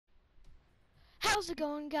How's it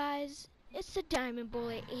going, guys? It's the Diamond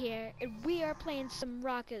Bullet here, and we are playing some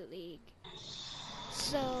Rocket League.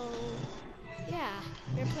 So, yeah,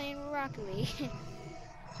 we're playing Rocket League.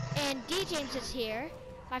 And D James is here,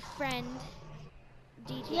 my friend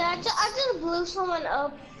D James. Yeah, I just blew someone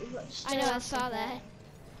up. I know, I saw that.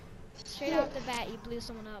 Straight off the bat, you blew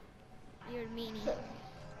someone up. You're a meanie.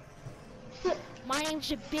 My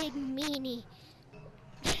name's a big meanie.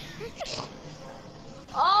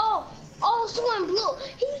 Oh, someone blew.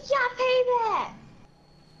 He got payback.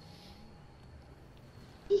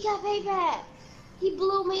 He got payback. He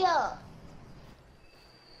blew me up.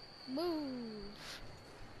 Move.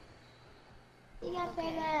 He got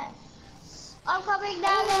payback. I'm coming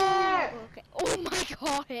down there. Okay. Oh my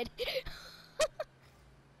god.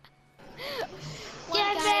 One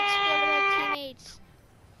Get guy exploded our teammates.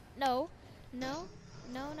 No. No.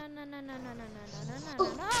 No, no, no, no, no, no, no, no, no, no, no,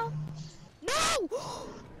 no. No!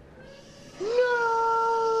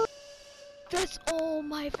 No. That's all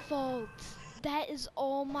my fault. That is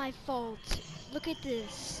all my fault. Look at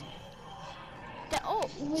this.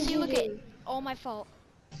 See, look at all my fault.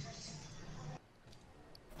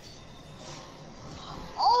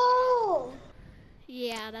 Oh!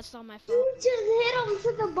 Yeah, that's all my fault. You just hit him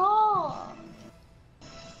to the ball.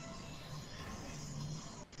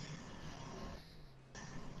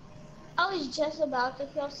 I was just about to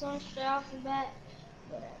kill someone straight off the bat.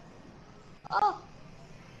 Oh!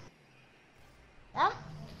 Huh?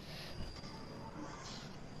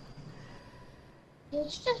 Did you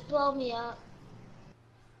just blow me up?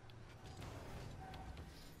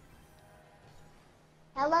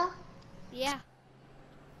 Hello? Yeah.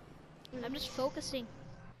 I'm just focusing.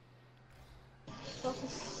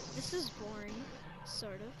 Focus. This is boring,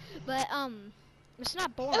 sort of. But, it's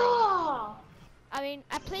not boring. Oh! I mean,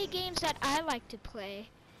 I play games that I like to play.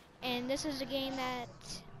 And this is a game that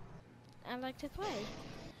I like to play.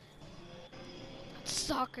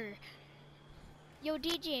 Soccer. Yo,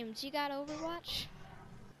 D James, you got Overwatch?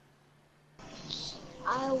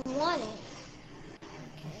 I want it.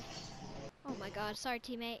 Okay. Oh my god, sorry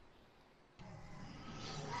teammate.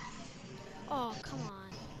 Oh, come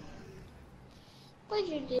on. What'd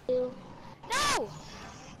you do? No!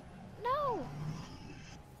 No!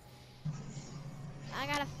 I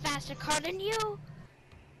got a faster car than you!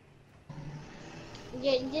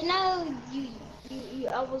 Yeah, you know,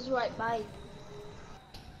 I was right by you.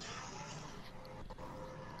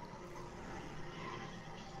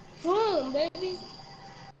 Boom, baby.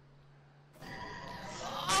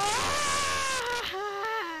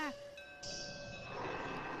 Ah!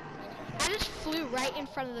 I just flew right in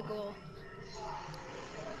front of the goal.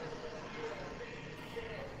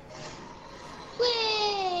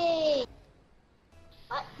 Wait!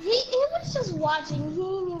 He was just watching. He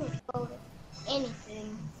didn't even throw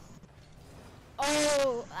anything.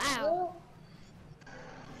 Oh, ow.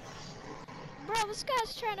 Bro, this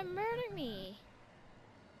guy's trying to murder me.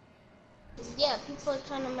 Yeah, people are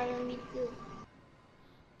trying to murder me too.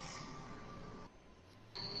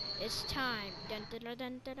 It's time. Dun dun dun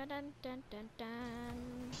dun dun dun dun dun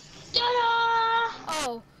dun. Ta-da!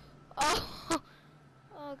 Oh. Oh.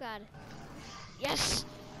 Oh god. Yes.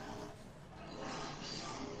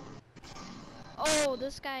 Oh,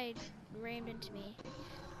 this guy rammed into me.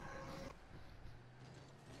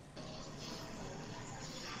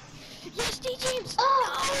 Yes, D James!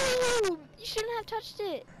 Oh! No! You shouldn't have touched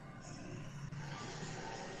it.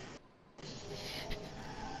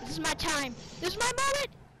 This is my time. This is my moment.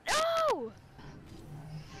 No!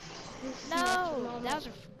 No! That was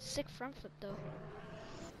a sick front flip, though.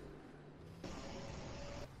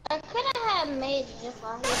 I could have made it if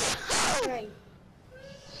I hit it straight.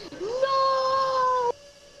 No!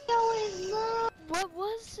 No, it's not. What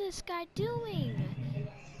was this guy doing?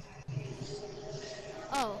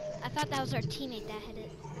 Oh, I thought that was our teammate that hit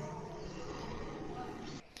it.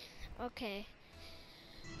 Okay.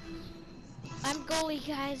 I'm goalie,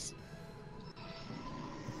 guys.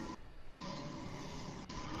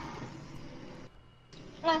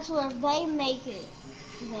 That's where they make it.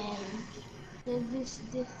 Then this.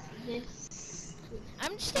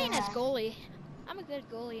 I'm staying as goalie. I'm a good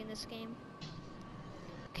goalie in this game.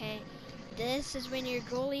 Okay. This is when your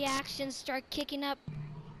goalie actions start kicking up.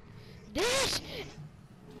 This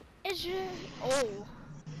is your... Oh.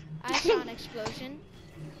 I saw an explosion.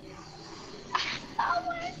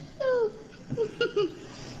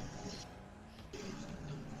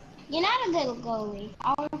 You're not a good goalie.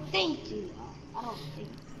 I don't think you are. I don't think.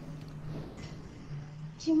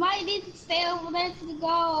 You might need to stay over there to the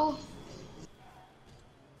goal.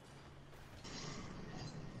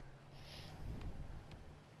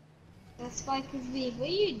 That's Spike is big. What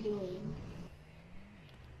are you doing?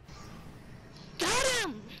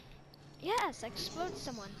 Bam! Yes, I exploded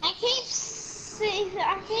someone. I keep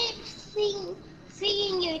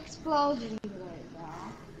seeing you exploding right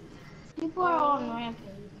now. People are on Oh. rampage.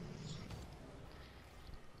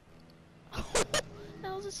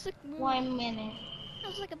 That was a sick move. 1 minute. That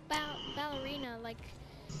was like a ballerina, like.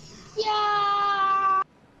 Yeah!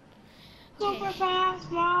 Okay. Super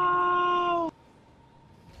fast mode!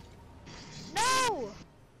 No!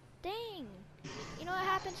 Dang! You know what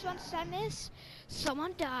happens once I miss?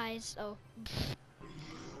 Someone dies. Oh. Pfft.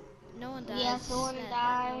 No one dies. Yeah, someone No one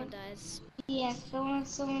died. dies. Yeah, someone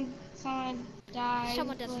died,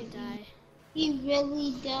 Someone but doesn't die. he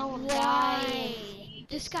really don't die. Why? And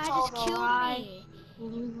This just guy told just a killed lie. me.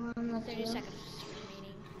 And you wanna 30 do? seconds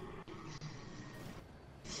remaining.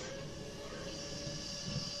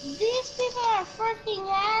 These people are freaking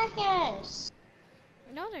hackers.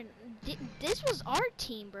 No, they're. This was our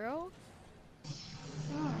team, bro.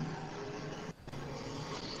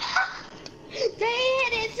 They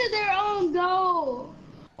hit into their own goal.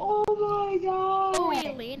 Oh my god. Oh,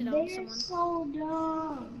 we landed on They're someone. so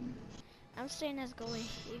dumb. I'm staying as goalie.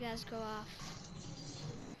 You guys go off.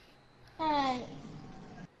 Hey.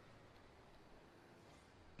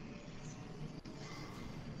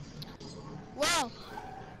 Wow.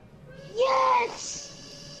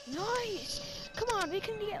 Yes. Nice. Come on, we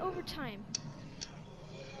can get overtime.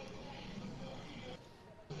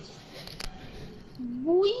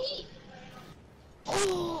 We.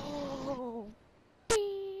 Oh.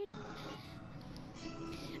 Beep.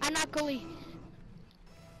 I'm not goalie.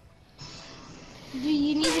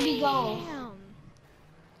 You need to be goal. Damn.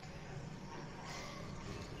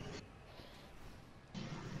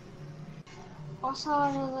 Also,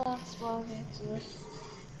 another explosion too.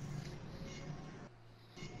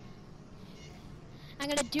 I'm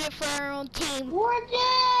gonna do it for our own team. We're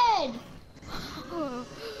dead.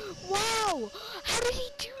 Wow! How did he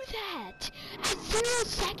do that? At 0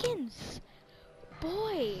 seconds!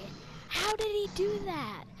 Boy, how did he do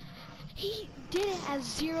that? He did it at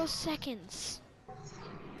 0 seconds.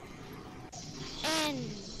 And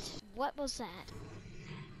what was that?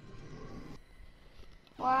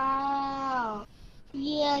 Wow.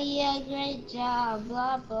 Yeah, great job.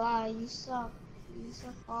 Blah blah. You suck. You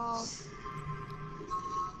suck all.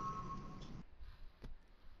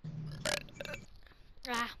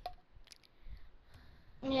 Ah,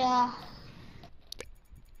 Yeah.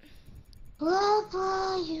 Blah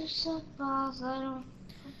blah. You suck balls. I don't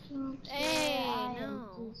fucking care. hey, I am no.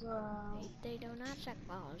 too loud. They do not suck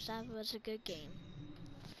balls. That was a good game.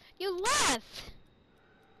 You left!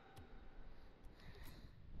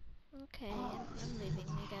 Okay, I'm leaving,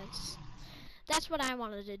 I guess. That's what I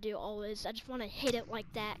wanted to do always. I just want to hit it like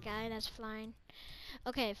that guy that's flying.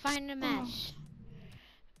 Okay, find a match.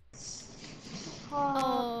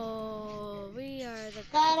 Oh, we are the...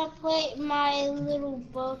 Gotta put my little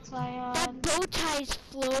bow tie on. That bow tie is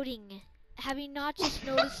floating. Have you not just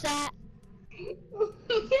noticed that?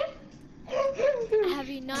 Have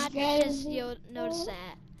you not just noticed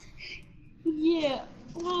that? Yeah.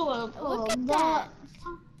 Hold Look up. at that.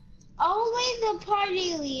 Only the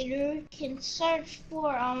party leader can search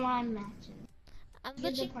for online matches. I'm You're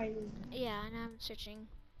the looking. party leader. Yeah, and I'm searching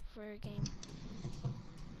for a game.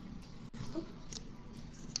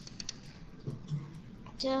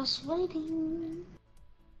 Just waiting.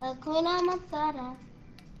 Hakuna Matata.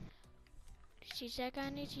 She said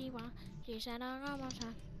konnichiwa. She said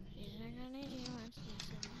agamasa. She said konnichiwa.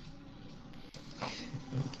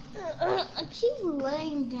 I keep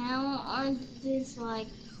laying down on this like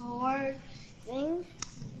hard thing.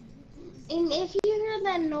 And if you hear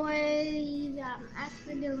that noise, I'm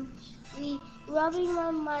accidentally rubbing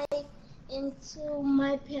my mic into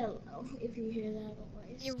my pillow. If you hear that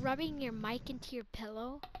noise. You're rubbing your mic into your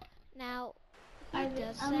pillow. Now, who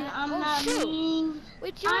does I'm that? I'm Oh not shoot! mean.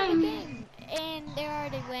 We joined the game, and they're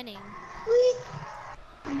already winning.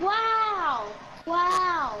 Wow!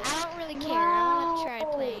 Wow! I don't really care. Wow. I want to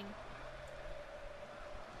try playing.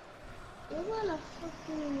 You're gonna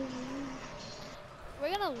fucking.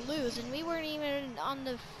 We're gonna lose, and we weren't even on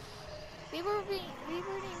the. We weren't even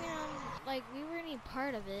on. Like we weren't even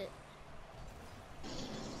part of it.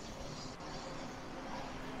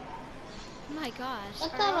 Oh my gosh. I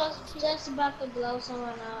thought I was just about to blow someone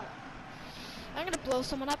up. I'm gonna blow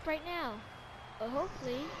someone up right now. But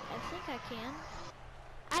hopefully, I think I can.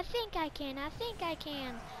 I think I can. I think I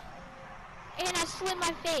can. And I slit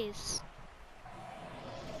my face.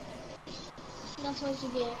 That's what you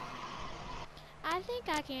get. I think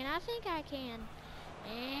I can. I think I can.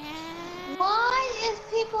 And Why is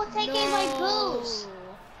people taking my boost?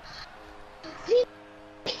 People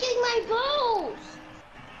taking my boost.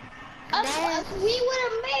 And then We would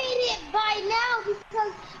have made it by now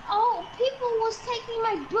because people was taking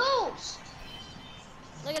my boost.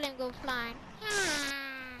 look at him go flying.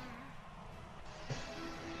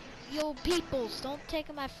 Yo, peoples, don't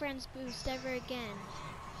take my friend's boost ever again.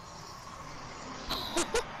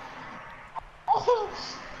 Oh,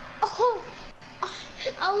 oh,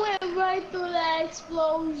 I went right through that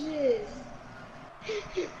explosion.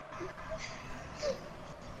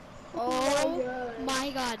 Oh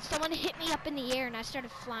my god, someone hit me up in the air and I started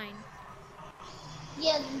flying.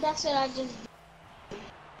 Yeah, that's what I just did.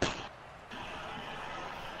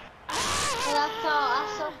 And I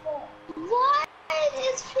saw what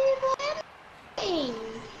is people winning?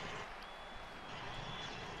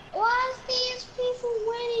 Why is these people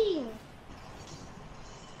winning?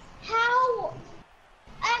 How?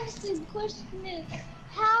 Actually, the question is,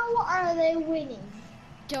 how are they winning?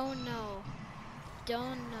 Don't know.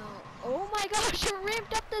 Don't know. Oh my gosh, it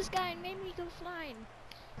ramped up this guy and made me go flying.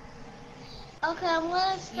 Okay, I'm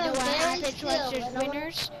gonna You know stand what very happens still. once there's And I wanna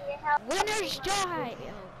winners? see how Winners die!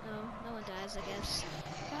 Oh, no, no one dies, I guess.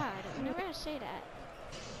 God, whenever I say that.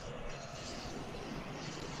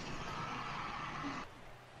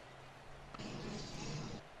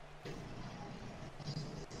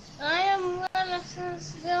 I am gonna stand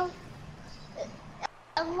still.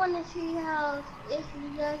 I wanna see how if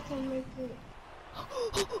you guys can make it.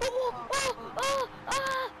 Oh!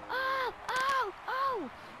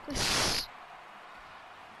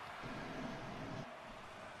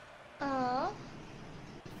 Uh.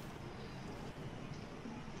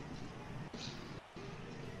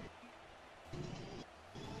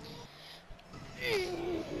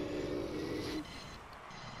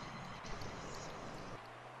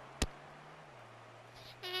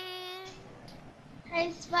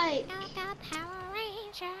 Hey, Spike. Power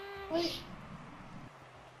Rangers! Wait.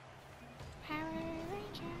 Power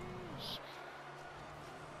Rangers!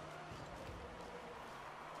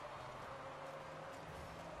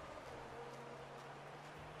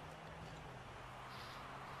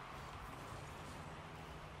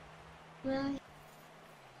 Really?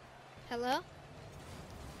 Hello?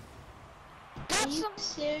 Are you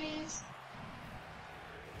serious?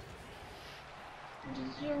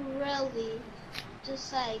 Did you really just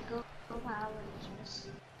say go Power Rangers?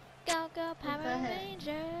 Go, go, Power Go ahead.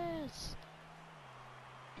 Rangers!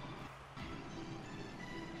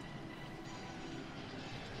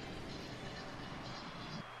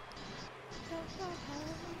 Go, go,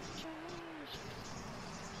 Power Rangers!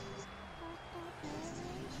 Go, go, Power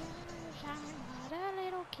Rangers! I'm not a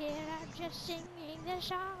little kid, I'm just singing this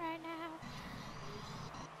song right now.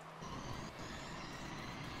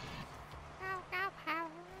 Go, go, Power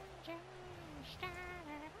Rangers!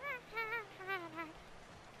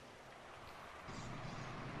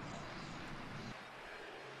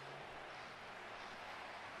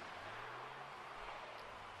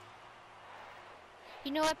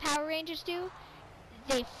 You know what Power Rangers do?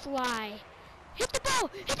 They fly. Hit the ball!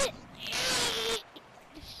 Hit it!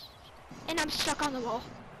 And I'm stuck on the wall.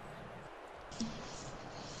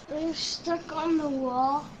 They're stuck on the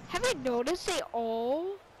wall. Have you noticed they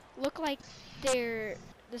all look like they're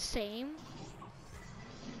the same?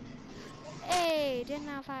 Hey, 10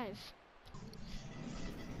 out of 5.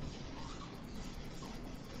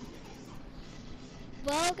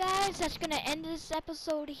 Well, guys, that's gonna end this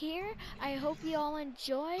episode here. I hope you all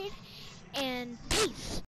enjoyed, and peace!